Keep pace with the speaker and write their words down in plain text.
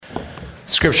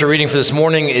Scripture reading for this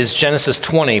morning is Genesis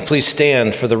 20. Please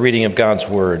stand for the reading of God's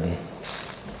Word.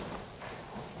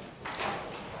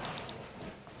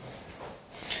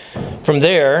 From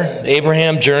there,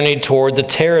 Abraham journeyed toward the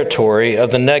territory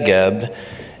of the Negeb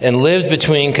and lived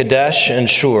between Kadesh and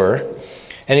Shur,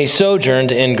 and he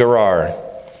sojourned in Gerar.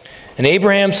 And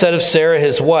Abraham said of Sarah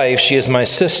his wife, "She is my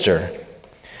sister."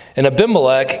 And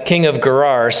Abimelech, king of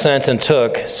Gerar, sent and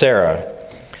took Sarah.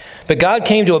 But God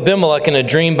came to Abimelech in a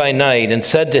dream by night and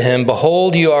said to him,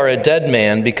 "Behold, you are a dead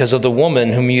man because of the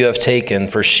woman whom you have taken,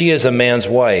 for she is a man's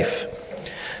wife."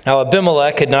 Now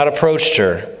Abimelech had not approached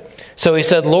her. So he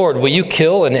said, "Lord, will you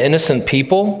kill an innocent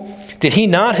people? Did he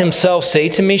not himself say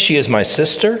to me, 'She is my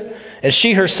sister'? And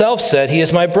she herself said, 'He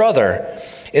is my brother.'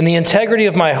 In the integrity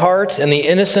of my heart and the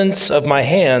innocence of my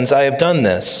hands I have done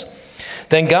this."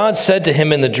 Then God said to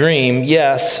him in the dream,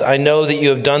 "Yes, I know that you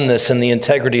have done this in the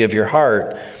integrity of your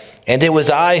heart, and it was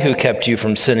I who kept you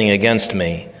from sinning against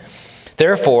me.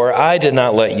 Therefore, I did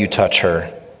not let you touch her.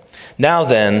 Now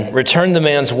then, return the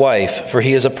man's wife, for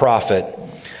he is a prophet,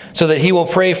 so that he will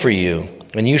pray for you,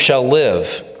 and you shall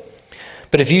live.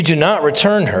 But if you do not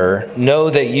return her,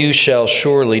 know that you shall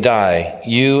surely die,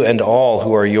 you and all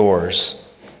who are yours."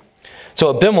 So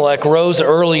Abimelech rose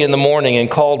early in the morning and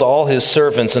called all his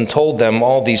servants and told them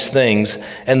all these things,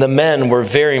 and the men were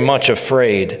very much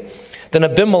afraid. Then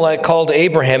Abimelech called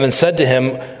Abraham and said to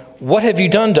him, "What have you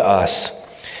done to us?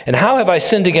 And how have I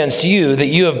sinned against you that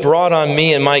you have brought on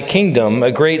me and my kingdom a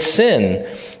great sin?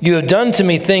 You have done to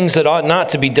me things that ought not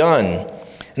to be done."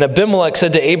 And Abimelech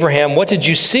said to Abraham, "What did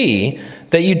you see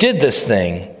that you did this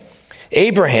thing?"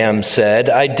 Abraham said,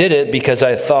 "I did it because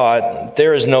I thought,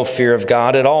 there is no fear of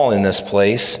God at all in this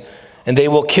place, and they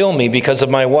will kill me because of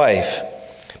my wife.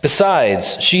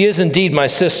 Besides, she is indeed my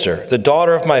sister, the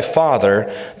daughter of my father,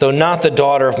 though not the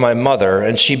daughter of my mother,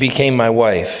 and she became my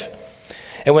wife.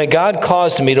 And when God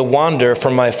caused me to wander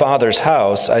from my father's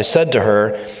house, I said to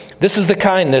her, 'This is the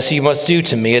kindness you must do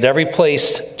to me at every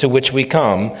place to which we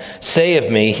come. Say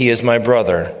of me, he is my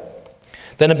brother.'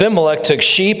 Then Abimelech took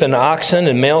sheep and oxen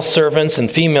and male servants and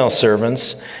female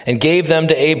servants and gave them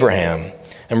to Abraham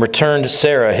and returned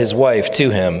Sarah his wife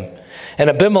to him. And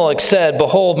Abimelech said,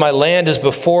 'Behold, my land is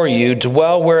before you.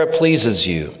 Dwell where it pleases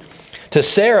you.' To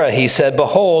Sarah he said,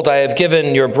 'Behold, I have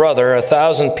given your brother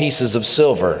 1,000 pieces of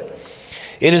silver.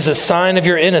 It is a sign of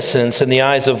your innocence in the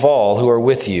eyes of all who are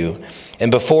with you, and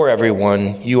before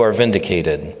everyone you are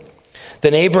vindicated.'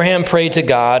 Then Abraham prayed to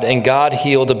God, and God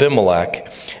healed Abimelech,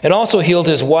 and also healed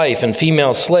his wife and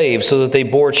female slaves so that they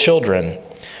bore children.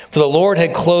 For the Lord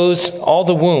had closed all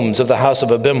the wombs of the house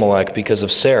of Abimelech because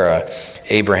of Sarah,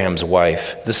 Abraham's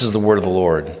wife." This is the word of the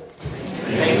Lord.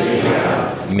 Thanks be to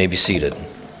God. You may be seated.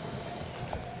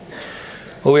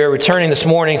 Well, we are returning this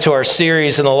morning to our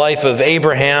series in the life of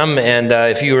Abraham, and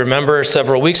if you remember,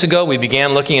 several weeks ago we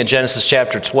began looking at Genesis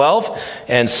chapter 12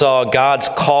 and saw God's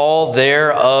call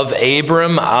there of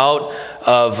Abram out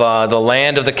of the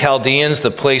land of the Chaldeans,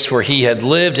 the place where he had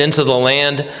lived, into the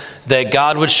land that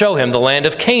God would show him, the land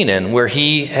of Canaan, where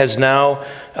he has now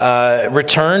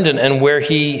returned and where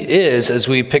he is as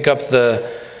we pick up the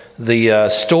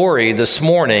story this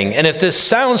morning. And if this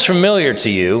sounds familiar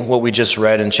to you, what we just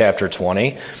read in chapter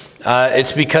 20,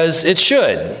 it's because it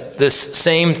should. This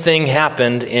same thing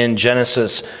happened in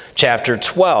Genesis chapter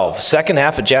 12. Second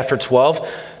half of chapter 12,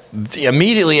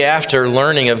 immediately after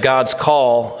learning of God's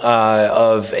call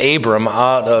of Abram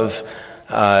out of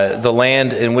the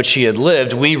land in which he had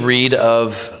lived, we read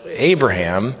of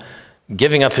Abraham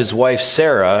giving up his wife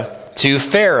Sarah to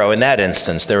Pharaoh. In that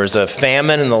instance, there was a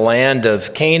famine in the land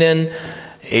of Canaan.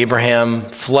 Abraham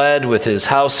fled with his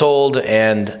household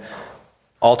and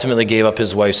ultimately gave up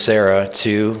his wife Sarah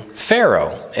to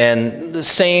Pharaoh. And the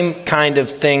same kind of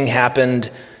thing happened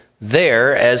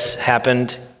there as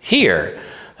happened here.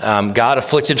 God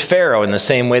afflicted Pharaoh in the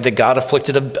same way that God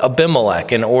afflicted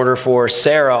Abimelech in order for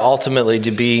Sarah ultimately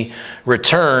to be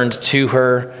returned to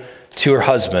her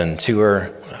husband, to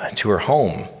her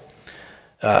home.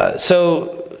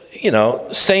 So,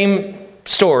 same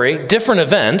story, different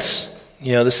events.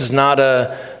 This is not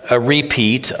a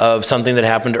repeat of something that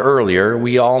happened earlier.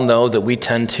 We all know that we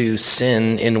tend to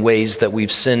sin in ways that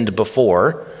we've sinned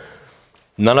before.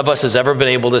 None of us has ever been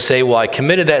able to say, well, I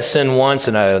committed that sin once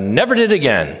and I never did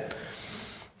again.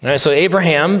 All right, so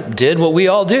Abraham did what we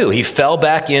all do. He fell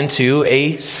back into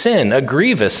a sin, a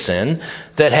grievous sin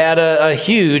that had a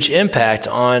huge impact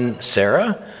on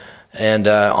Sarah and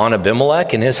on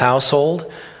Abimelech and his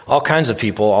household, all kinds of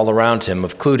people all around him,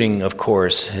 including, of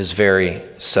course, his very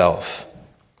self.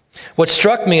 What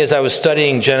struck me as I was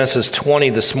studying Genesis 20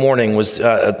 this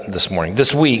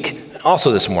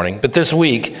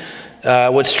week,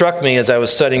 what struck me as I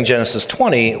was studying Genesis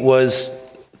 20 was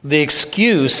the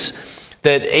excuse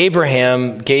that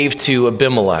Abraham gave to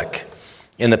Abimelech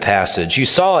in the passage. You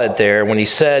saw it there when he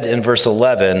said in verse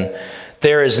 11,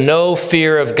 "There is no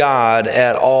fear of God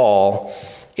at all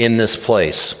in this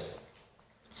place."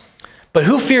 But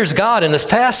who fears God in this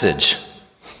passage?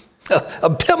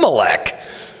 Abimelech.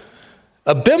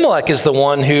 Abimelech is the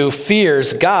one who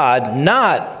fears God,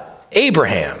 not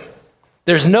Abraham.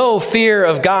 There's no fear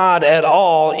of God at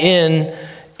all in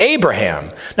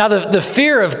Abraham. Now, the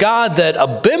fear of God that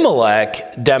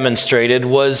Abimelech demonstrated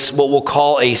was what we'll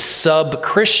call a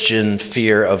sub-Christian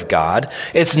fear of God.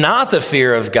 It's not the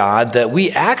fear of God that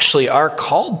we actually are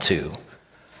called to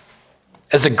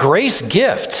as a grace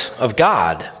gift of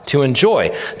God to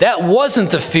enjoy. That wasn't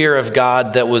the fear of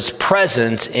God that was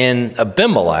present in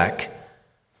Abimelech.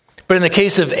 But in the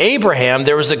case of Abraham,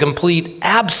 there was a complete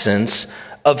absence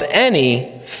of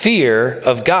any fear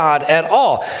of God at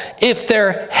all. If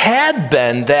there had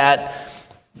been that,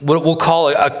 what we'll call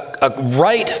a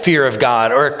right fear of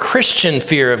God or a Christian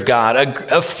fear of God,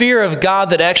 a fear of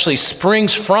God that actually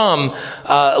springs from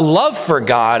love for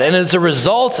God and as a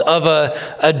result of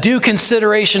a due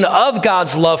consideration of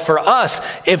God's love for us,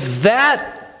 if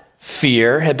that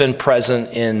fear had been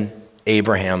present in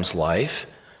Abraham's life,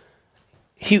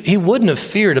 he wouldn't have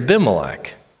feared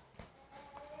Abimelech.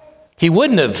 He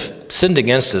wouldn't have sinned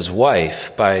against his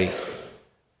wife by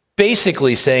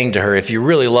basically saying to her, "If you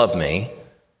really love me,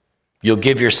 you'll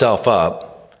give yourself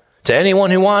up to anyone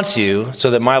who wants you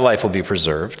so that my life will be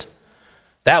preserved."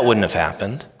 That wouldn't have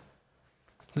happened.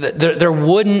 There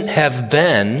wouldn't have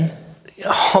been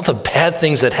all the bad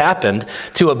things that happened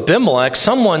to Abimelech,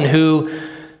 someone who,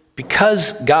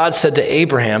 because God said to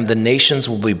Abraham, "The nations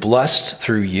will be blessed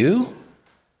through you,"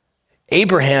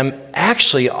 Abraham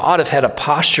actually ought to have had a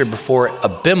posture before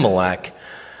Abimelech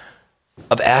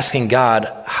of asking God,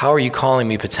 "How are you calling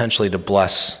me potentially to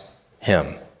bless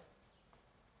him?"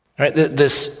 Right?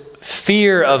 This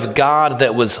fear of God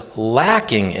that was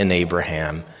lacking in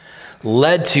Abraham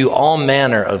led to all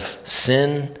manner of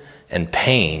sin and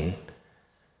pain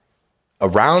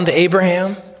around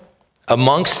Abraham,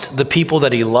 amongst the people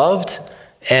that he loved,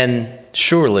 and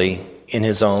surely in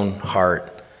his own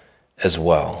heart as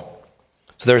well.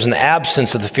 So there's an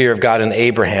absence of the fear of God in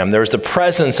Abraham. There's the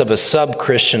presence of a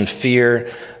sub-Christian fear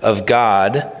of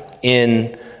God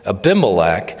in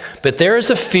Abimelech, but there is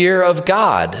a fear of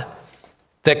God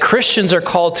that Christians are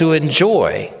called to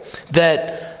enjoy,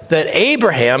 that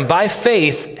Abraham, by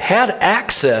faith, had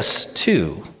access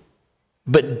to,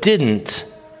 but didn't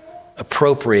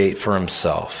appropriate for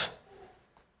himself.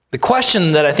 The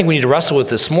question that I think we need to wrestle with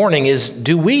this morning is,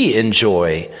 do we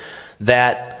enjoy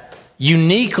that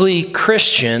uniquely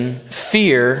Christian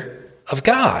fear of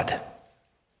God?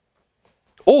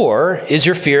 Or is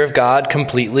your fear of God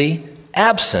completely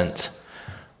absent,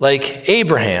 like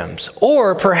Abraham's?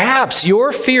 Or perhaps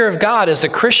your fear of God as a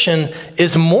Christian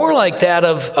is more like that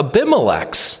of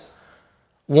Abimelech's,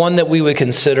 one that we would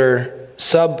consider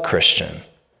sub-Christian.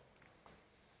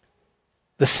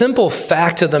 The simple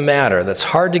fact of the matter that's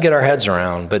hard to get our heads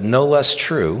around, but no less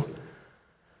true,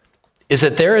 is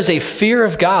that there is a fear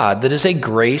of God that is a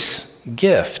grace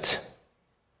gift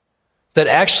that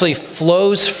actually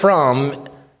flows from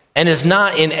and is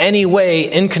not in any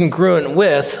way incongruent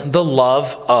with the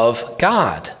love of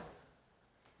God.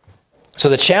 So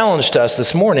the challenge to us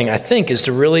this morning, I think, is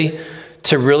to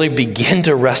really begin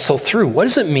to wrestle through, what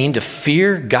does it mean to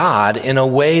fear God in a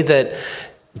way that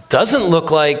doesn't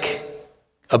look like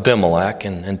Abimelech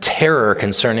and terror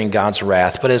concerning God's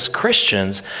wrath, but as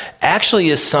Christians actually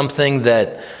is something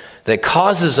that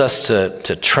causes us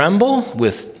to tremble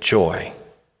with joy.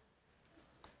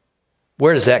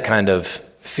 Where does that kind of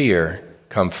fear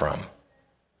come from?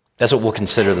 That's what we'll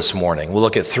consider this morning. We'll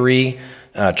look at three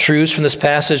truths from this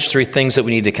passage, three things that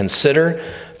we need to consider.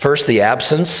 First, the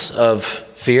absence of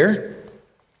fear.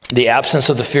 The absence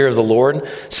of the fear of the Lord.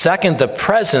 Second, the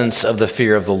presence of the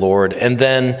fear of the Lord. And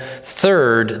then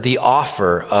third, the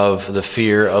offer of the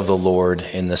fear of the Lord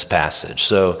in this passage.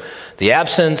 So the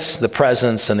absence, the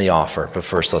presence, and the offer. But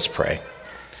first, let's pray.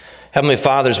 Heavenly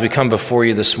Father, as we come before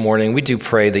you this morning, we do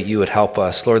pray that you would help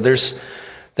us. Lord,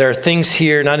 there are things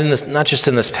here, not just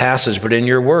in this passage, but in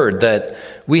your word, that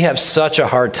we have such a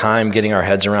hard time getting our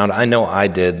heads around. I know I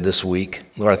did this week.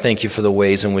 Lord, I thank you for the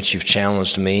ways in which you've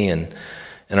challenged me and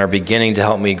are beginning to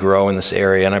help me grow in this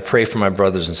area. And I pray for my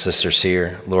brothers and sisters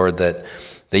here, Lord, that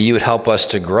you would help us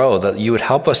to grow, that you would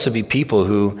help us to be people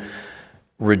who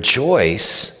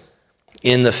rejoice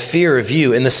in the fear of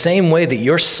you in the same way that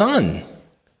your Son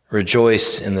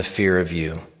rejoiced in the fear of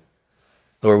you.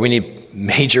 Lord, we need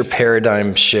major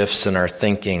paradigm shifts in our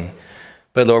thinking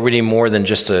But Lord, we need more than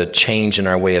just a change in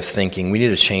our way of thinking. We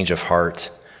need a change of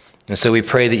heart. And so we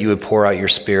pray that you would pour out your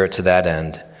Spirit to that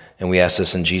end. And we ask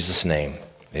this in Jesus' name.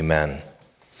 Amen.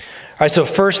 All right, so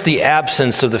first, the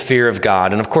absence of the fear of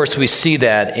God. And of course, we see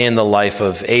that in the life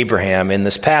of Abraham in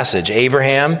this passage.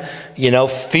 Abraham,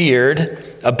 feared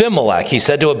Abimelech. He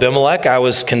said to Abimelech, I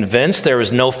was convinced there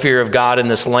was no fear of God in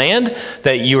this land,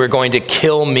 that you were going to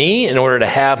kill me in order to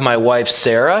have my wife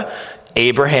Sarah.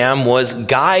 Abraham was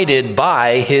guided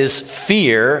by his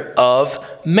fear of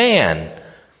man,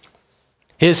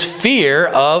 his fear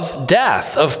of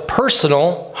death, of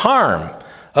personal harm,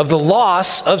 of the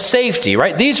loss of safety,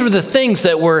 right? These were the things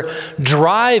that were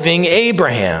driving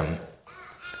Abraham.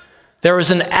 There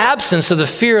was an absence of the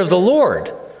fear of the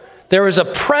Lord. There was a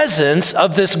presence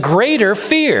of this greater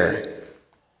fear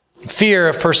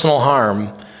of personal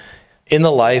harm in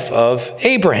the life of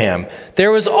Abraham.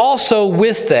 There was also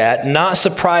with that, not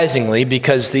surprisingly,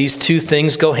 because these two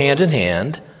things go hand in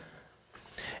hand,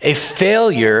 a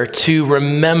failure to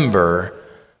remember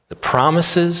the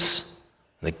promises,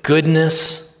 the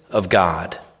goodness of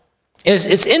God.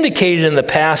 It's indicated in the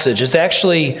passage. It's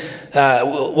actually,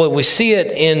 we see it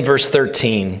in verse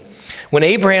 13. When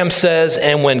Abraham says,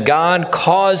 and when God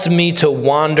caused me to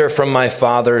wander from my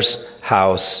father's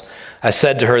house, I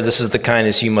said to her, this is the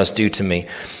kindness you must do to me.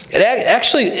 It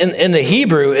actually, in the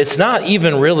Hebrew, it's not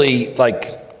even really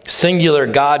like singular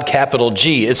God, capital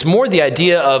G. It's more the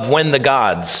idea of when the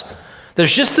gods.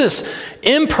 There's just this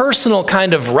impersonal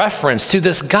kind of reference to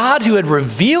this God who had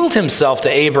revealed himself to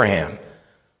Abraham.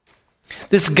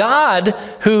 This God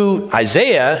who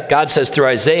God says through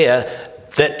Isaiah,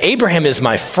 that Abraham is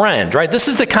my friend, right? This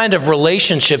is the kind of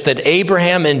relationship that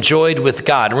Abraham enjoyed with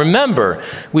God. Remember,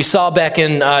 we saw back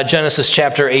in Genesis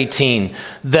chapter 18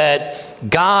 that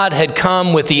God had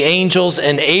come with the angels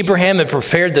and Abraham had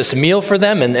prepared this meal for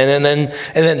them and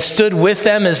then stood with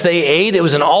them as they ate. It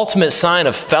was an ultimate sign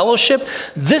of fellowship.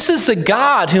 This is the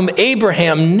God whom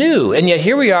Abraham knew. And yet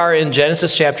here we are in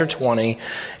Genesis chapter 20,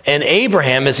 and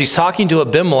Abraham, as he's talking to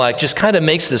Abimelech, just kind of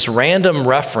makes this random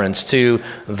reference to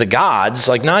the gods,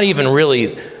 like not even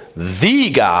really the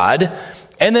God,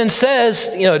 and then says,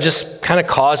 just kind of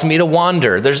caused me to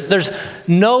wander. There's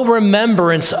no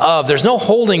remembrance of, there's no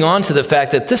holding on to the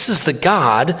fact that this is the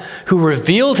God who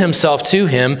revealed himself to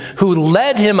him, who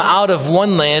led him out of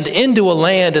one land into a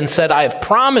land and said, I have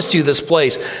promised you this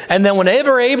place. And then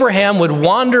whenever Abraham would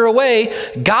wander away,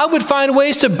 God would find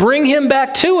ways to bring him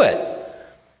back to it.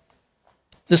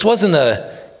 This wasn't an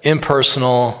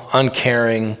impersonal,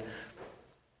 uncaring,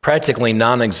 practically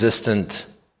non-existent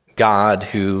God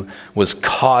who was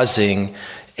causing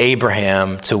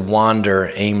Abraham to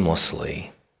wander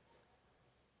aimlessly.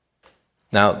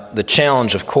 Now, the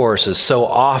challenge, of course, is so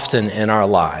often in our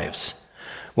lives,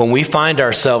 when we find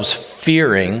ourselves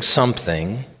fearing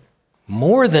something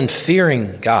more than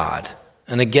fearing God.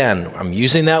 And again, I'm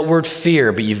using that word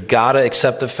fear, but you've got to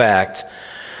accept the fact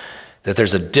that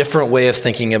there's a different way of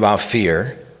thinking about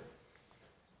fear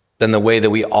than the way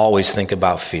that we always think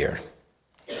about fear.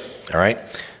 All right?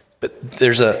 But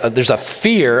there's a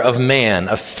fear of man,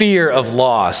 a fear of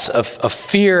loss, a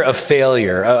fear of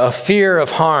failure, a fear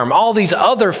of harm, all these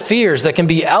other fears that can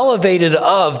be elevated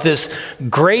of this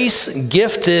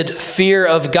grace-gifted fear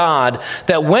of God,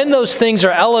 that when those things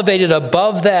are elevated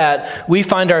above that, we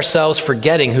find ourselves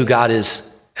forgetting who God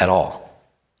is at all.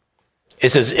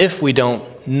 It's as if we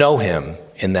don't know him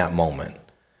in that moment.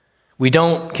 We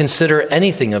don't consider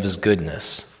anything of his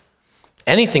goodness,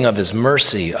 anything of his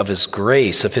mercy, of his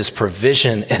grace, of his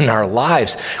provision in our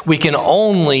lives. We can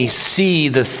only see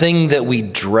the thing that we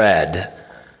dread,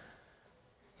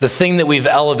 the thing that we've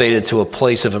elevated to a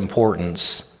place of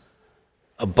importance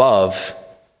above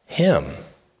him.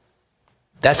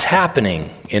 That's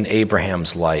happening in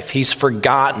Abraham's life. He's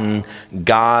forgotten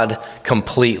God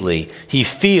completely. He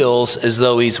feels as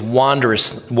though he's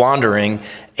wandering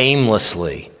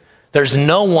aimlessly. There's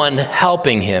no one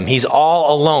helping him. He's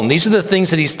all alone. These are the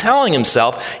things that he's telling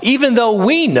himself, even though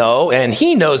we know, and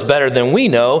he knows better than we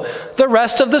know, the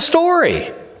rest of the story.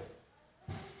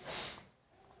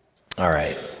 All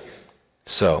right.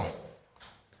 So,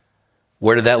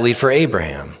 where did that lead for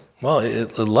Abraham? Well,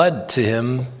 it led to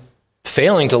him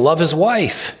failing to love his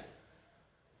wife,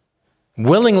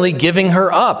 willingly giving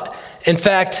her up. In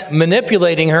fact,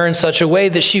 manipulating her in such a way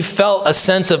that she felt a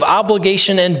sense of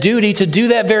obligation and duty to do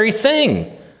that very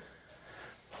thing.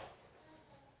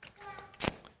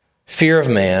 Fear of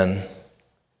man,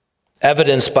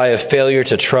 evidenced by a failure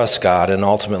to trust God and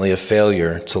ultimately a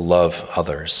failure to love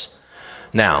others.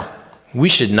 Now, we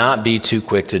should not be too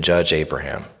quick to judge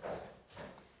Abraham,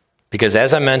 because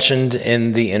as I mentioned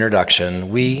in the introduction,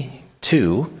 we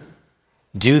too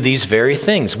do these very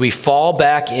things. We fall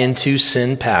back into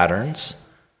sin patterns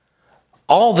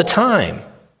all the time.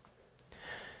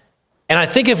 And I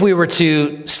think if we were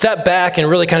to step back and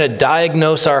really kind of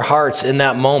diagnose our hearts in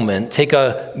that moment, take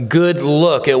a good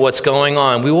look at what's going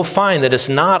on, we will find that it's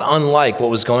not unlike what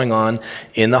was going on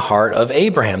in the heart of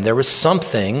Abraham. There was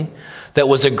something that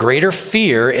was a greater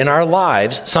fear in our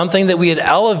lives, something that we had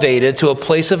elevated to a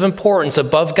place of importance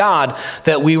above God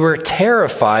that we were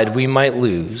terrified we might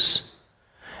lose.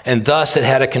 And thus it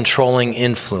had a controlling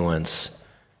influence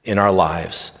in our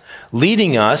lives,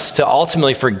 leading us to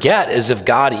ultimately forget as if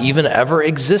God even ever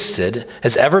existed,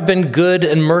 has ever been good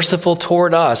and merciful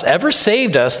toward us, ever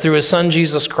saved us through his son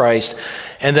Jesus Christ,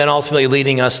 and then ultimately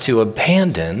leading us to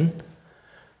abandon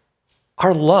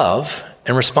our love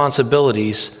and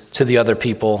responsibilities to the other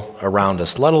people around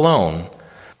us, let alone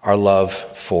our love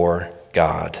for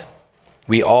God.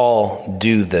 We all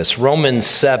do this. Romans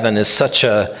 7 is such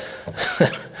a,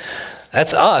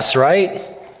 that's us, right?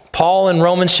 Paul in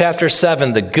Romans chapter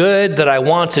 7, the good that I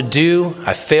want to do,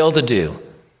 I fail to do.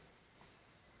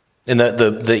 And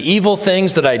the evil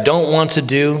things that I don't want to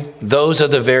do, those are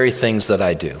the very things that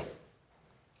I do.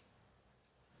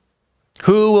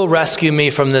 Who will rescue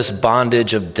me from this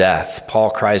bondage of death?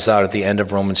 Paul cries out at the end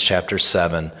of Romans chapter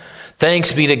 7.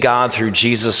 Thanks be to God through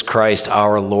Jesus Christ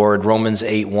our Lord. Romans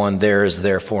 8:1, there is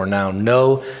therefore now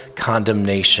no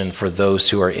condemnation for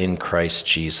those who are in Christ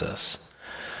Jesus.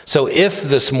 So if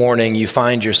this morning you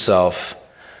find yourself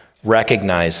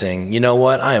recognizing, you know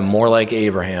what, I am more like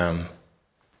Abraham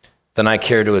than I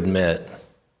care to admit.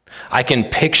 I can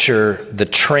picture the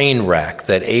train wreck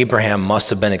that Abraham must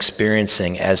have been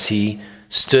experiencing as he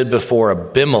stood before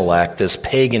Abimelech, this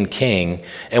pagan king,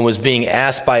 and was being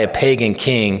asked by a pagan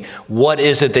king, what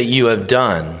is it that you have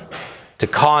done to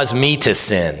cause me to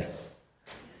sin?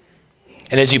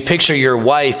 And as you picture your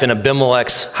wife in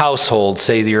Abimelech's household,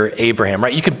 say you're Abraham,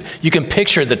 right? You can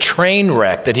picture the train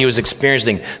wreck that he was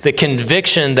experiencing, the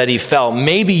conviction that he felt.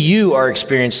 Maybe you are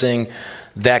experiencing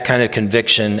that kind of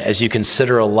conviction as you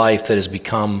consider a life that has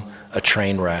become a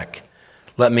train wreck.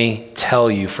 Let me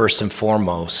tell you first and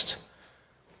foremost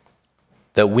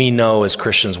that we know as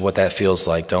Christians what that feels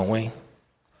like, don't we?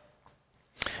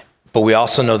 But we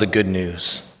also know the good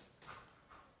news.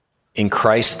 In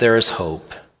Christ there is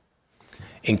hope.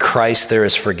 In Christ there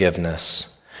is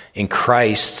forgiveness. In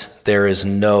Christ there is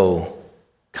no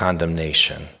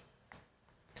condemnation.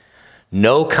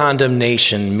 No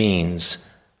condemnation means,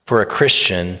 for a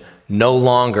Christian, no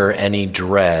longer any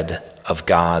dread of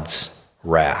God's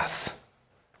wrath.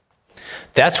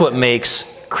 That's what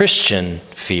makes Christian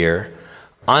fear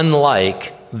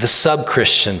unlike the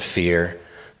sub-Christian fear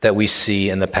that we see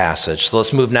in the passage. So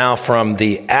let's move now from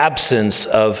the absence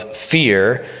of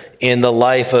fear in the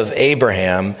life of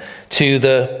Abraham to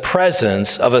the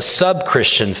presence of a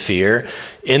sub-Christian fear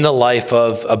in the life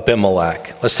of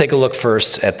Abimelech. Let's take a look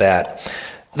first at that.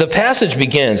 The passage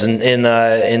begins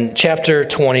in chapter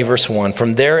 20, verse 1.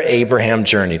 From there, Abraham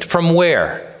journeyed. From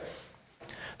where?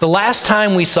 The last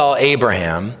time we saw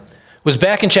Abraham was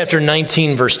back in chapter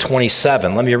 19, verse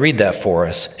 27. Let me read that for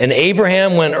us. And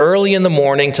Abraham went early in the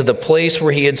morning to the place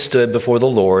where he had stood before the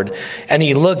Lord, and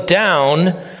he looked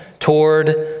down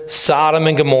toward Sodom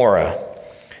and Gomorrah,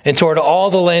 and toward all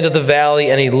the land of the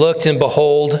valley, and he looked, and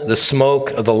behold, the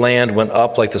smoke of the land went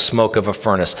up like the smoke of a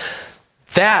furnace.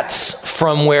 That's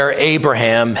from where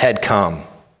Abraham had come.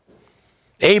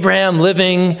 Abraham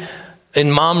living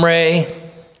in Mamre,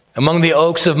 among the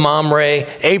oaks of Mamre.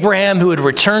 Abraham, who had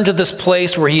returned to this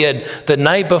place where he had the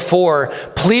night before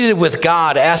pleaded with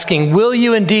God, asking, will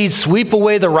you indeed sweep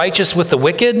away the righteous with the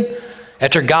wicked?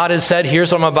 After God had said,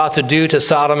 here's what I'm about to do to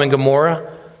Sodom and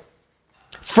Gomorrah.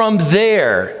 From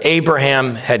there,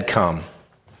 Abraham had come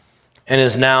and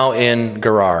is now in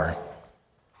Gerar.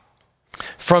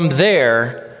 From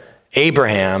there,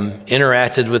 Abraham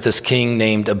interacted with this king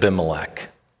named Abimelech.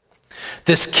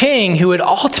 This king who would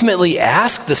ultimately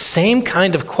ask the same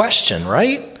kind of question,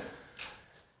 right?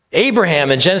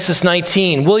 Abraham in Genesis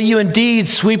 19, will you indeed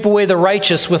sweep away the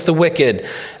righteous with the wicked?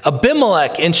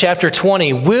 Abimelech in chapter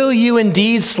 20, will you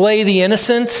indeed slay the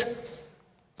innocent?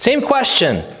 Same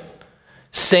question,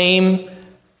 same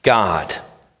God.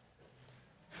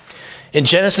 In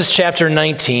Genesis chapter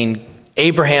 19,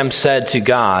 Abraham said to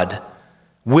God,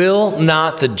 will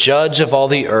not the judge of all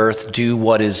the earth do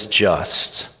what is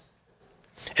just?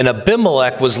 And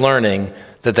Abimelech was learning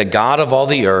that the God of all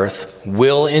the earth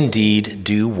will indeed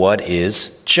do what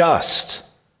is just.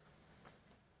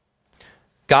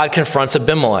 God confronts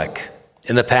Abimelech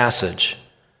in the passage.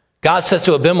 God says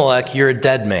to Abimelech, you're a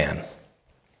dead man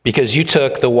because you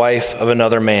took the wife of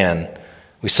another man,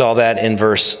 We saw that in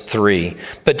verse 3.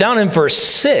 But down in verse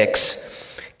 6,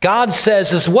 God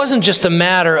says this wasn't just a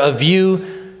matter of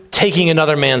you taking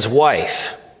another man's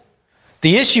wife.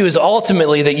 The issue is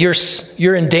ultimately that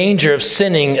you're in danger of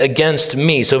sinning against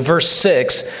me. So verse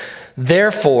 6,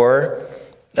 verse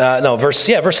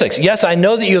 6. Yes, I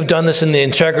know that you have done this in the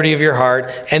integrity of your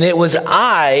heart, and it was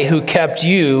I who kept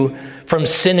you from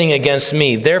sinning against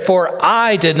me. Therefore,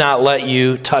 I did not let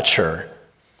you touch her.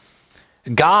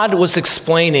 God was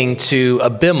explaining to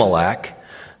Abimelech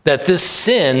that this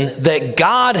sin that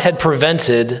God had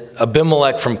prevented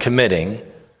Abimelech from committing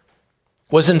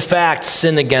was in fact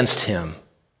sin against him,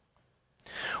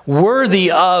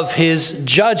 worthy of his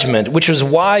judgment, which is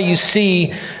why you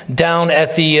see down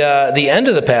at the end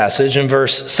of the passage in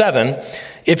verse 7,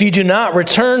 if you do not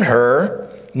return her,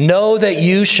 know that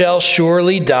you shall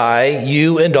surely die,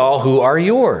 you and all who are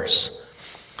yours.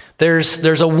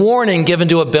 There's a warning given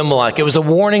to Abimelech. It was a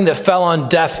warning that fell on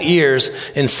deaf ears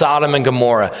in Sodom and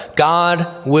Gomorrah.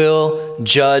 God will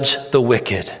judge the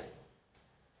wicked.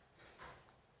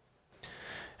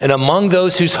 And among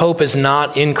those whose hope is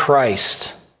not in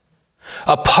Christ,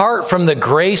 apart from the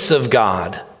grace of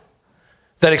God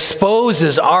that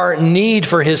exposes our need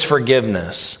for his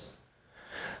forgiveness,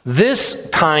 this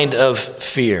kind of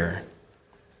fear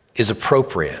is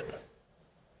appropriate.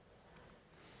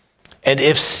 And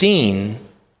if seen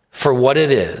for what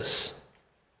it is,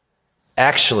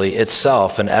 actually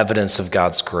itself an evidence of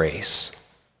God's grace.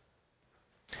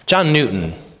 John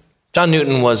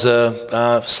Newton was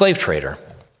a slave trader.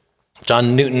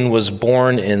 John Newton was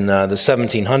born in the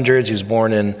 1700s. He was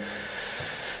born in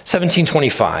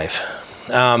 1725.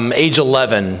 Age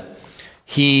 11,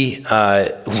 he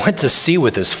went to sea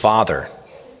with his father.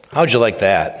 How'd you like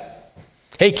that?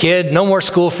 Hey, kid, no more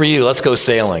school for you. Let's go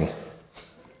sailing.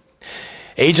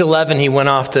 Age 11, he went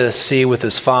off to sea with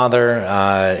his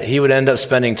father. He would end up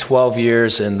spending 12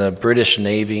 years in the British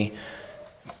Navy.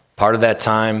 Part of that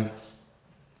time,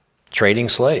 trading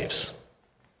slaves.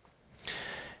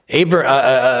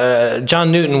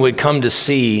 John Newton would come to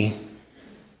see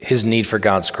his need for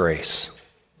God's grace.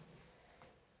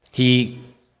 He,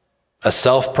 a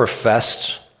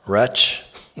self-professed wretch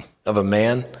of a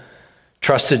man,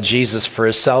 trusted Jesus for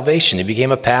his salvation. He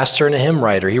became a pastor and a hymn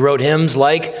writer. He wrote hymns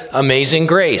like Amazing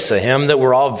Grace, a hymn that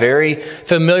we're all very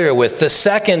familiar with. The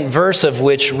second verse of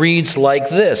which reads like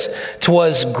this: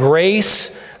 "'Twas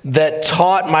grace that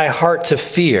taught my heart to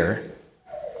fear,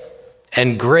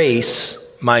 and grace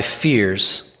my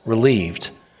fears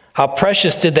relieved. How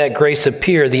precious did that grace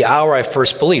appear the hour I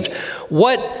first believed."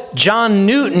 What John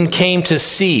Newton came to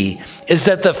see is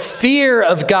that the fear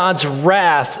of God's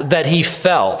wrath that he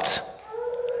felt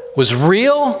was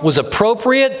real, was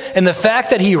appropriate, and the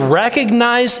fact that he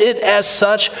recognized it as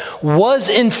such was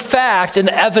in fact an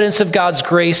evidence of God's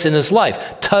grace in his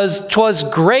life. 'Twas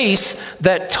grace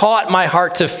that taught my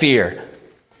heart to fear.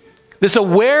 This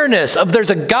awareness of there's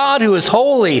a God who is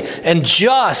holy and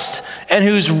just and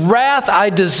whose wrath I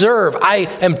deserve. I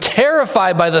am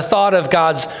terrified by the thought of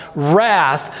God's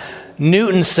wrath.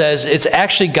 Newton says it's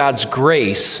actually God's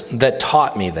grace that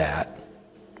taught me that.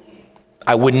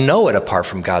 I wouldn't know it apart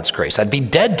from God's grace. I'd be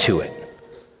dead to it.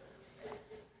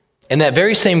 And that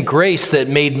very same grace that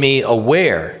made me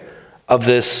aware of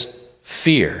this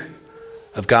fear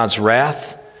of God's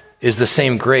wrath is the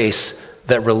same grace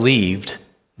that relieved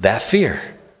that fear.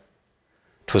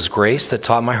 'Twas grace that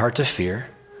taught my heart to fear,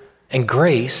 and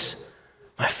grace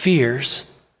my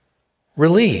fears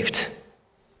relieved.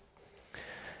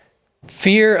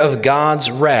 Fear of God's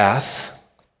wrath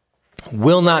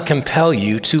will not compel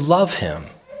you to love him.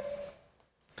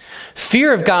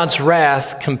 Fear of God's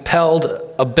wrath compelled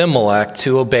Abimelech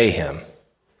to obey him.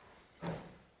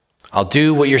 I'll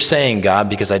do what you're saying, God,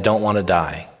 because I don't want to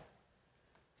die.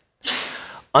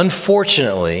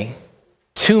 Unfortunately,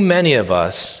 too many of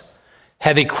us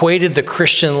have equated the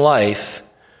Christian life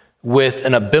with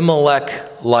an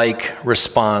Abimelech-like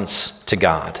response to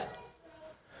God.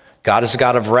 God is a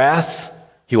God of wrath.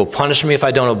 He will punish me if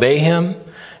I don't obey him,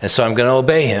 and so I'm going to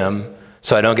obey him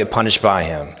so I don't get punished by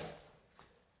him.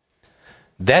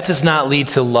 That does not lead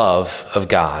to love of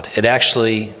God. It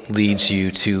actually leads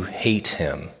you to hate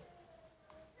him.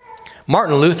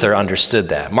 Martin Luther understood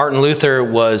that. Martin Luther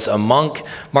was a monk.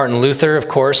 Martin Luther, of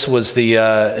course, was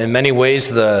in many ways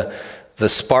the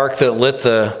spark that lit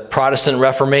the Protestant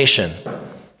Reformation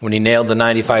when he nailed the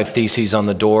 95 Theses on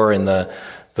the door in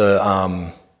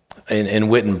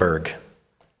Wittenberg.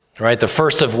 Right? The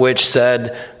first of which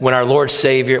said, when our Lord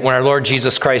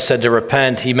Jesus Christ said to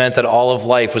repent, he meant that all of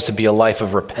life was to be a life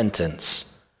of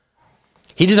repentance.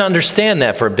 He didn't understand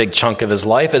that for a big chunk of his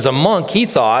life. As a monk, he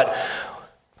thought,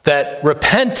 that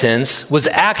repentance was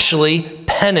actually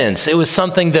penance. It was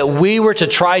something that we were to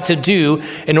try to do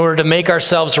in order to make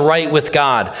ourselves right with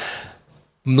God.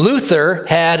 Luther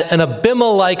had an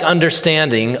Abima-like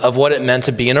understanding of what it meant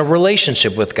to be in a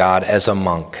relationship with God as a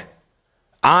monk.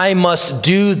 I must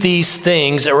do these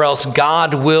things or else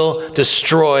God will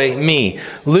destroy me.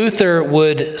 Luther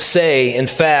would say, in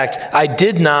fact, I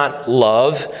did not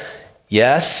love,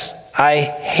 yes, I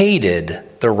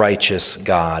hated the righteous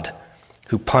God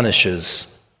who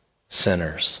punishes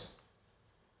sinners.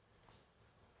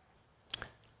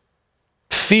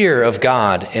 Fear of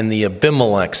God in the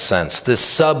Abimelech sense, this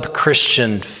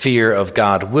sub-Christian fear of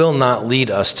God, will not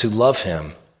lead us to love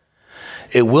him.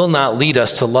 It will not lead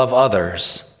us to love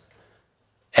others.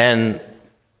 And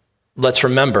let's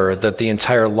remember that the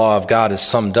entire law of God is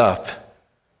summed up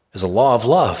as a law of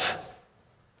love.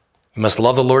 You must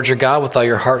love the Lord your God with all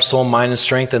your heart, soul, mind, and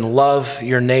strength, and love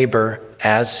your neighbor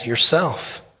as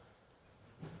yourself.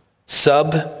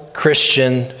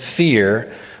 Sub-Christian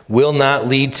fear will not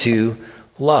lead to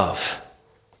love.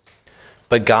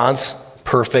 But God's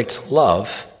perfect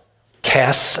love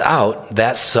casts out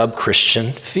that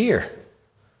sub-Christian fear.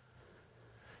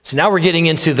 So now we're getting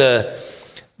into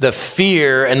the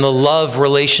fear and the love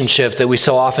relationship that we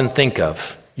so often think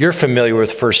of. You're familiar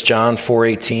with 1 John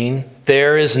 4:18.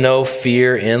 There is no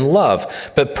fear in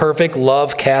love, but perfect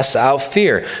love casts out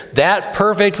fear. That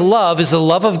perfect love is the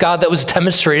love of God that was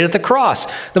demonstrated at the cross.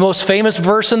 The most famous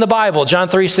verse in the Bible, John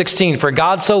 3:16, for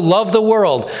God so loved the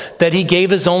world that he gave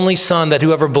his only son, that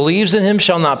whoever believes in him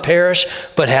shall not perish,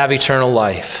 but have eternal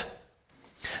life.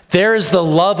 There is the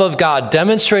love of God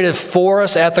demonstrated for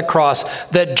us at the cross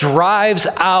that drives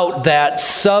out that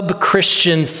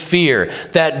sub-Christian fear,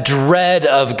 that dread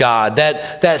of God,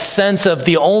 that sense of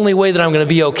the only way that I'm going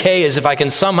to be okay is if I can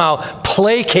somehow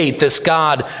placate this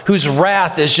God whose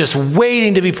wrath is just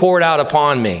waiting to be poured out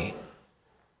upon me.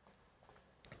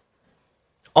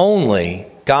 Only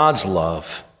God's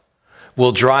love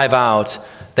will drive out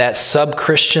that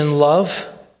sub-Christian love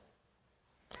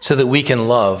so that we can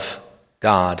love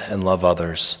God and love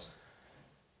others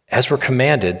as we're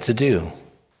commanded to do.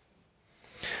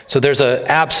 So there's an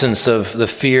absence of the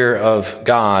fear of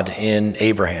God in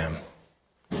Abraham.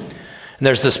 And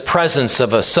there's this presence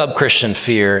of a sub-Christian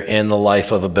fear in the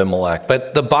life of Abimelech.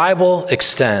 But the Bible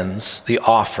extends the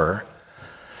offer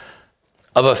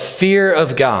of a fear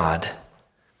of God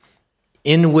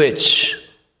in which,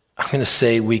 I'm going to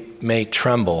say, we may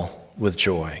tremble with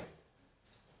joy.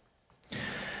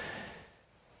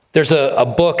 There's a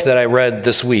book that I read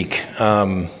this week.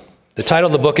 The title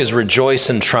of the book is Rejoice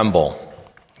and Tremble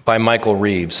by Michael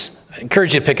Reeves. I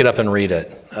encourage you to pick it up and read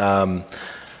it. I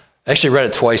actually read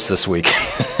it twice this week.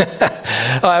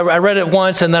 I read it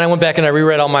once and then I went back and I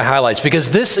reread all my highlights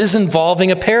because this is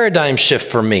involving a paradigm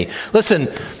shift for me. Listen,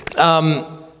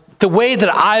 the way that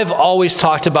I've always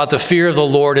talked about the fear of the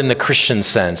Lord in the Christian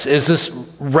sense is this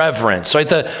reverence, right?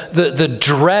 The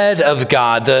dread of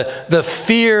God, the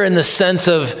fear in the sense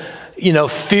of,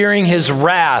 fearing his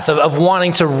wrath, of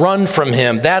wanting to run from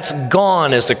him. That's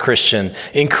gone as a Christian.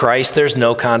 In Christ, there's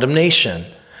no condemnation.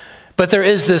 But there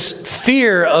is this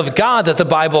fear of God that the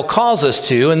Bible calls us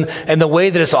to, and the way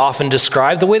that it's often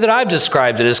described, the way that I've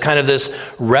described it, is kind of this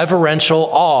reverential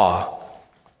awe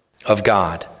of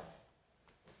God.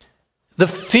 The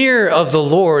fear of the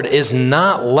Lord is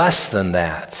not less than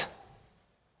that.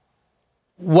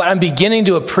 What I'm beginning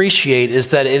to appreciate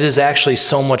is that it is actually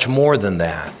so much more than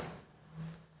that.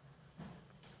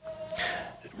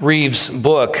 Reeves'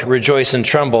 book, Rejoice and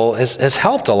Tremble, has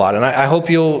helped a lot, and I hope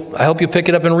you'll pick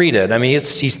it up and read it. I mean,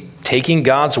 he's taking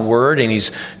God's word and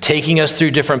he's taking us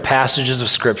through different passages of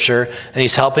Scripture, and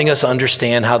he's helping us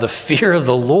understand how the fear of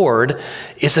the Lord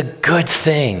is a good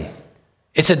thing.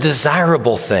 It's a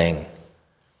desirable thing.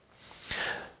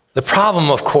 The problem,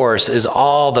 of course, is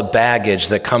all the baggage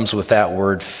that comes with that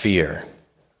word fear.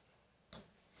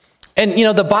 And,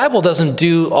 the Bible doesn't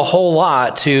do a whole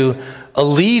lot to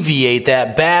alleviate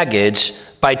that baggage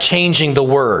by changing the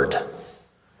word.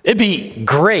 It'd be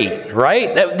great,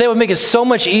 right? That would make it so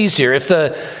much easier if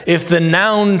the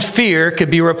noun fear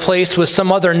could be replaced with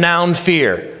some other noun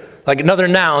fear, like another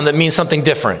noun that means something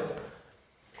different.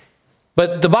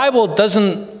 But the Bible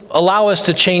doesn't allow us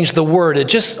to change the word. It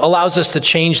just allows us to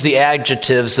change the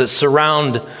adjectives that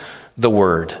surround the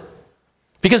word.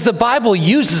 Because the Bible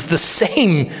uses the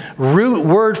same root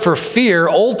word for fear,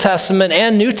 Old Testament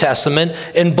and New Testament,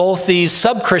 in both these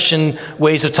sub-Christian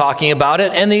ways of talking about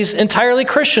it and these entirely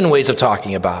Christian ways of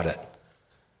talking about it.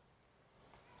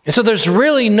 And so there's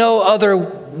really no other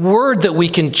word that we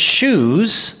can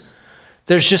choose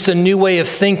there's just a new way of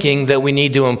thinking that we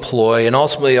need to employ, and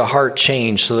ultimately a heart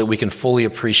change so that we can fully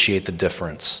appreciate the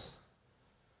difference.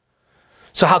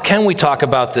 So how can we talk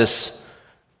about this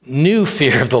new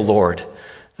fear of the Lord?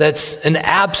 That's an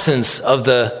absence of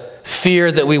the fear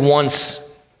that we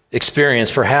once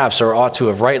experienced, perhaps, or ought to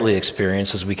have rightly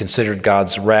experienced as we considered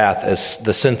God's wrath as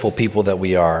the sinful people that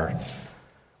we are.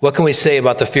 What can we say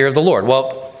about the fear of the Lord?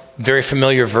 Well, very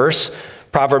familiar verse,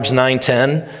 Proverbs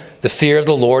 9:10. The fear of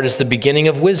the Lord is the beginning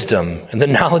of wisdom, and the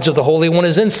knowledge of the Holy One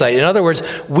is insight. In other words,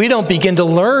 we don't begin to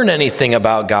learn anything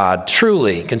about God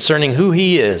truly concerning who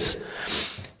he is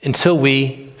until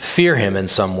we fear him in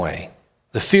some way.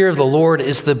 The fear of the Lord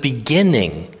is the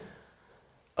beginning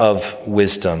of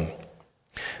wisdom.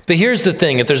 But here's the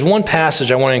thing. If there's one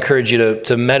passage I want to encourage you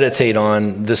to meditate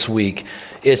on this week,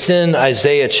 it's in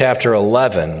Isaiah chapter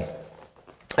 11.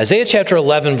 Isaiah chapter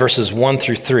 11, verses 1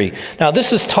 through 3. Now,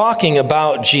 this is talking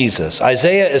about Jesus.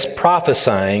 Isaiah is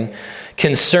prophesying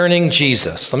concerning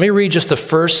Jesus. Let me read just the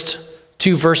first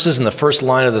two verses and the first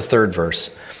line of the third verse.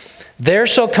 There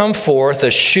shall come forth a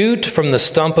shoot from the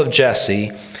stump of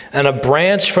Jesse, and a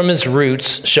branch from his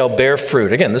roots shall bear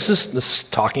fruit. Again, this is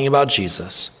talking about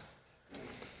Jesus.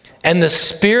 And the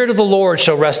Spirit of the Lord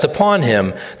shall rest upon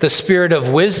him, the Spirit of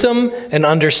wisdom and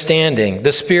understanding,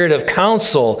 the Spirit of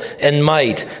counsel and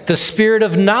might, the Spirit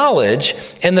of knowledge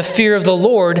and the fear of the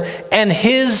Lord, and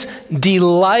his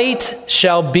delight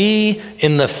shall be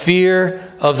in the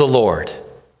fear of the Lord.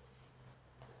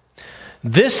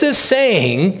 This is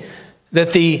saying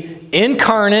that the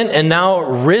incarnate and now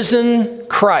risen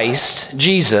Christ,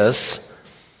 Jesus,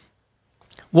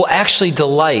 will actually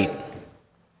delight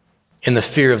in the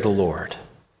fear of the Lord.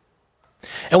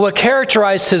 And what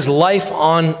characterized his life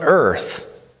on earth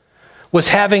was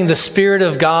having the Spirit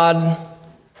of God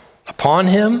upon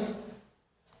him,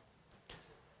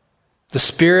 the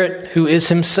Spirit who is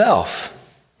himself,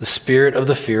 the Spirit of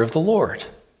the fear of the Lord.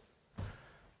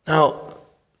 Now,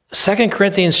 2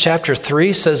 Corinthians chapter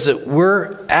 3 says that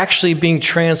we're actually being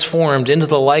transformed into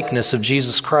the likeness of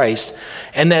Jesus Christ,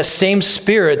 and that same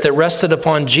Spirit that rested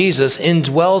upon Jesus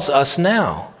indwells us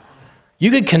now. You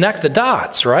could connect the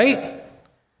dots, right?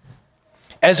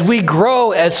 As we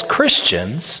grow as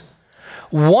Christians,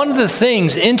 one of the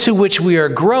things into which we are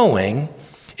growing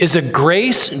is a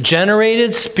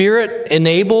grace-generated,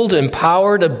 Spirit-enabled,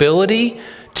 empowered ability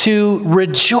to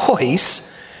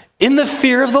rejoice in the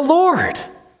fear of the Lord.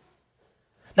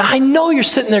 Now, I know you're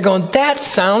sitting there going, that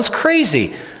sounds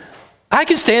crazy. I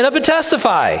can stand up and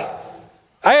testify.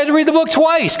 I had to read the book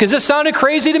twice because it sounded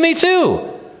crazy to me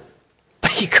too.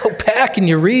 But you go back and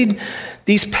you read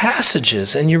these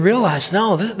passages and you realize,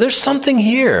 no, there's something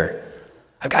here.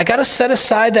 I got to set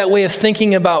aside that way of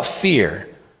thinking about fear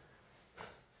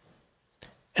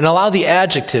and allow the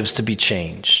adjectives to be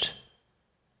changed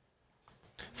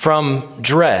from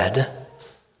dread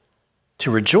to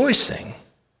rejoicing,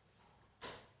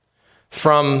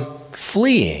 from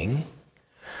fleeing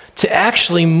to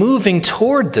actually moving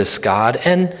toward this God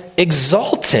and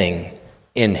exalting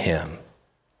in him.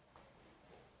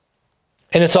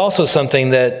 And it's also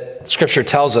something that Scripture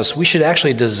tells us we should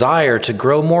actually desire to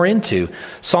grow more into.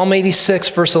 Psalm 86,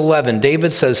 verse 11,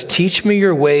 David says, "Teach me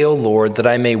your way, O Lord, that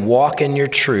I may walk in your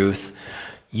truth.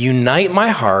 Unite my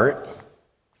heart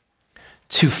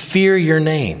to fear your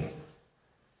name."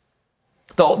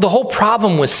 The whole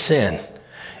problem with sin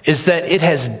is that it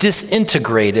has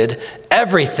disintegrated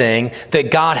everything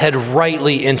that God had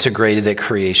rightly integrated at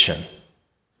creation.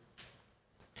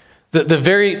 The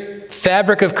very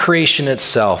fabric of creation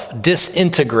itself,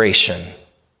 disintegration.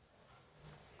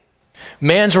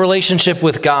 Man's relationship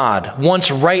with God,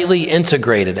 once rightly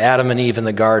integrated, Adam and Eve in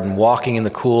the garden, walking in the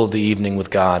cool of the evening with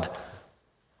God,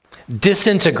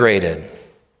 disintegrated.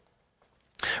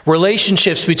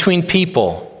 Relationships between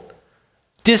people,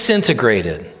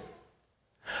 disintegrated.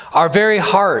 Our very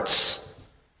hearts,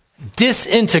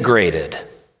 disintegrated.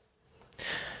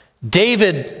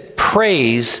 David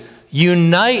prays,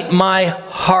 "Unite my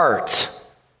heart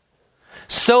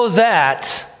so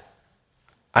that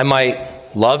I might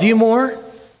love you more."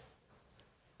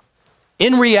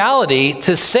 In reality,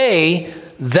 to say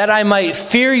that I might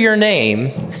fear your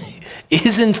name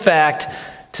is in fact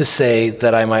to say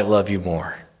that I might love you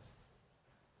more.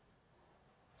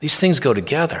 These things go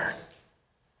together.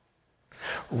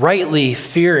 Rightly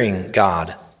fearing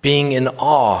God, being in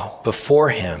awe before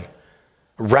him,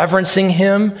 reverencing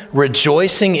him,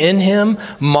 rejoicing in him,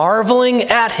 marveling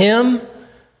at him,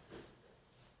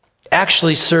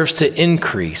 actually serves to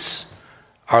increase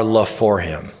our love for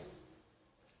him.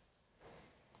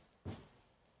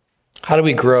 How do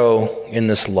we grow in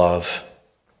this love?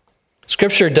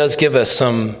 Scripture does give us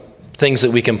some things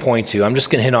that we can point to. I'm just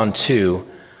going to hit on two.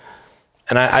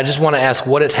 And I just want to ask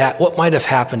what might have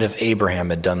happened if Abraham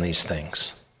had done these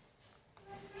things?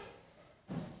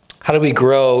 How do we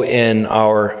grow in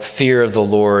our fear of the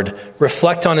Lord?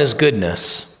 Reflect on his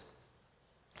goodness.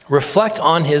 Reflect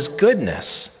on his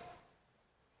goodness.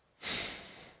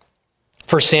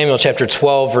 1 Samuel chapter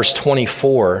 12, verse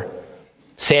 24,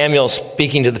 Samuel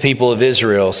speaking to the people of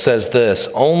Israel says this,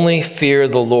 only fear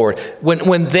the Lord.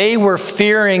 When they were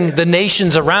fearing the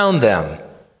nations around them,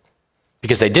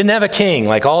 because they didn't have a king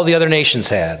like all the other nations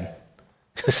had,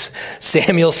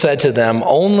 Samuel said to them,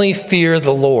 only fear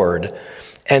the Lord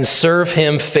and serve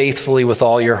him faithfully with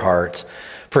all your heart,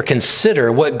 for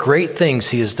consider what great things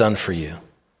he has done for you.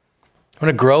 I want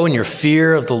to grow in your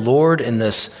fear of the Lord in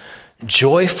this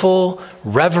joyful,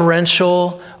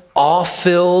 reverential,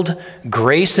 awe-filled,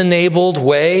 grace-enabled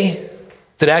way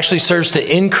that actually serves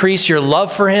to increase your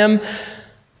love for him.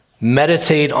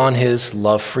 Meditate on his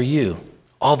love for you,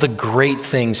 all the great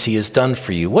things he has done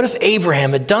for you. What if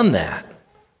Abraham had done that?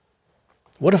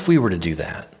 What if we were to do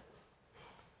that?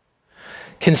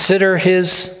 Consider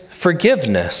his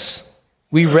forgiveness.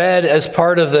 We read as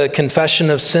part of the confession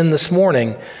of sin this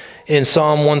morning in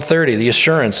Psalm 130, the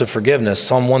assurance of forgiveness,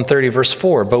 Psalm 130, verse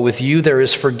 4, but with you there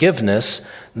is forgiveness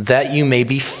that you may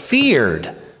be feared.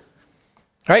 All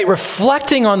right,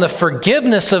 reflecting on the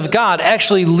forgiveness of God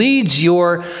actually leads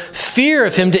your fear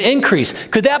of him to increase.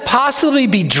 Could that possibly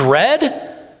be dread?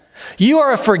 You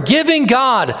are a forgiving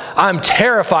God. I'm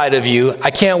terrified of you. I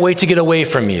can't wait to get away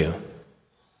from you.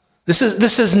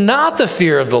 This is not the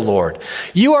fear of the Lord.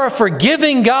 You are a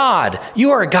forgiving God. You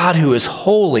are a God who is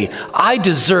holy. I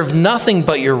deserve nothing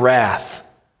but your wrath.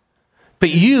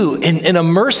 But you, in a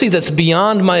mercy that's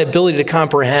beyond my ability to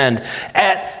comprehend,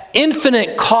 at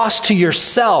infinite cost to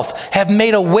yourself, have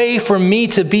made a way for me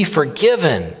to be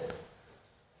forgiven.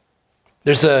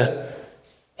 There's a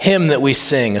hymn that we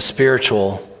sing, a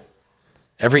spiritual,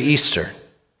 every Easter.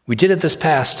 We did it this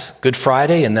past Good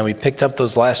Friday, and then we picked up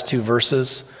those last two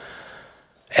verses,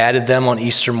 added them on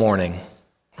Easter morning,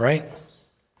 right?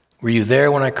 Were you there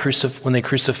when they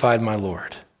crucified my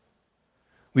Lord?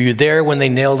 Were you there when they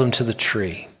nailed him to the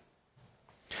tree?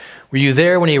 Were you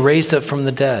there when he raised up from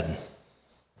the dead?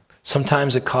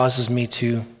 Sometimes it causes me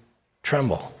to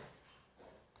tremble.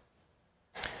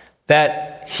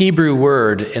 That Hebrew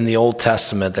word in the Old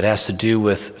Testament that has to do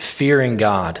with fearing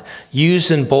God,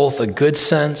 used in both a good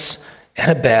sense and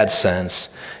a bad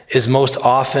sense, is most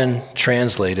often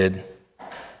translated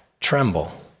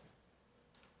tremble.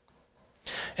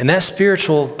 And that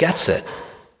spiritual gets it.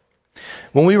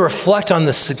 When we reflect on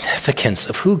the significance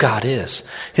of who God is,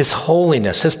 his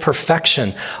holiness, his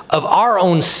perfection, of our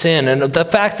own sin, and of the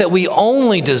fact that we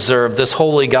only deserve this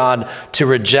holy God to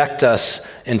reject us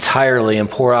entirely and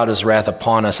pour out his wrath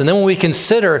upon us. And then when we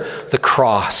consider the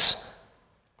cross,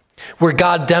 where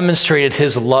God demonstrated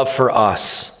his love for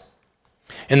us,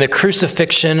 in the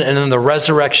crucifixion and in the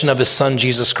resurrection of his son,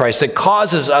 Jesus Christ, it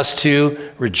causes us to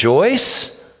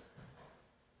rejoice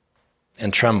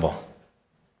and tremble.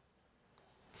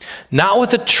 Not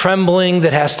with a trembling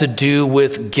that has to do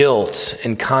with guilt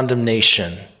and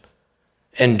condemnation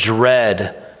and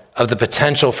dread of the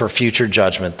potential for future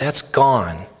judgment. That's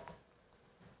gone.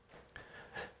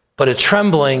 But a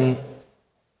trembling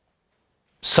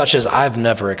such as I've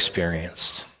never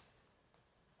experienced,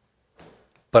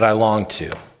 but I long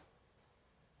to.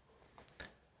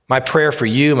 My prayer for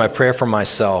you, my prayer for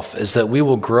myself, is that we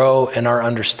will grow in our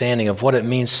understanding of what it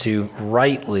means to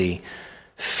rightly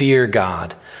fear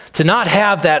God. To not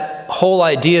have that whole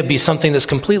idea be something that's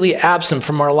completely absent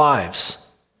from our lives.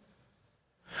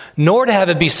 Nor to have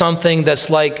it be something that's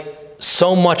like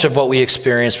so much of what we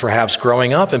experienced perhaps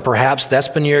growing up, and perhaps that's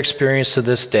been your experience to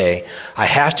this day. I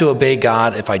have to obey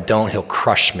God. If I don't, he'll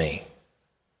crush me.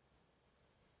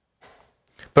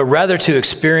 But rather to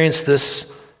experience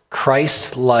this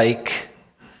Christ-like,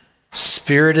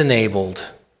 Spirit-enabled,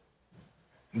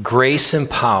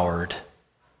 grace-empowered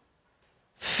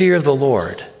fear of the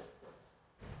Lord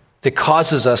that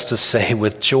causes us to say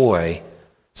with joy,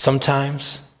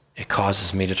 sometimes it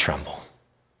causes me to tremble.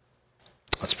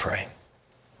 Let's pray.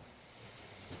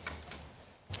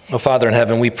 Oh, Father in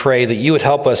heaven, we pray that you would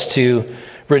help us to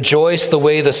rejoice the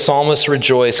way the psalmist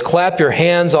rejoiced. Clap your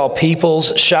hands, all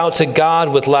peoples. Shout to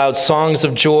God with loud songs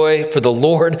of joy. For the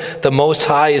Lord, the Most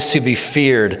High, is to be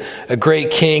feared, a great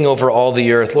king over all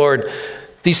the earth. Lord,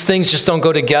 these things just don't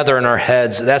go together in our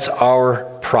heads. That's our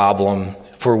problem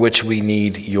for which we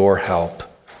need your help.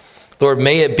 Lord,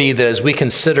 may it be that as we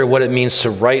consider what it means to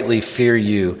rightly fear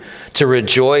you, to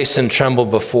rejoice and tremble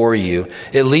before you,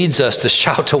 it leads us to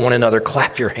shout to one another,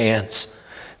 clap your hands,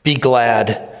 be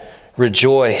glad,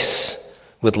 rejoice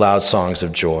with loud songs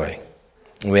of joy.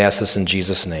 And we ask this in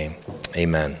Jesus' name.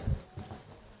 Amen.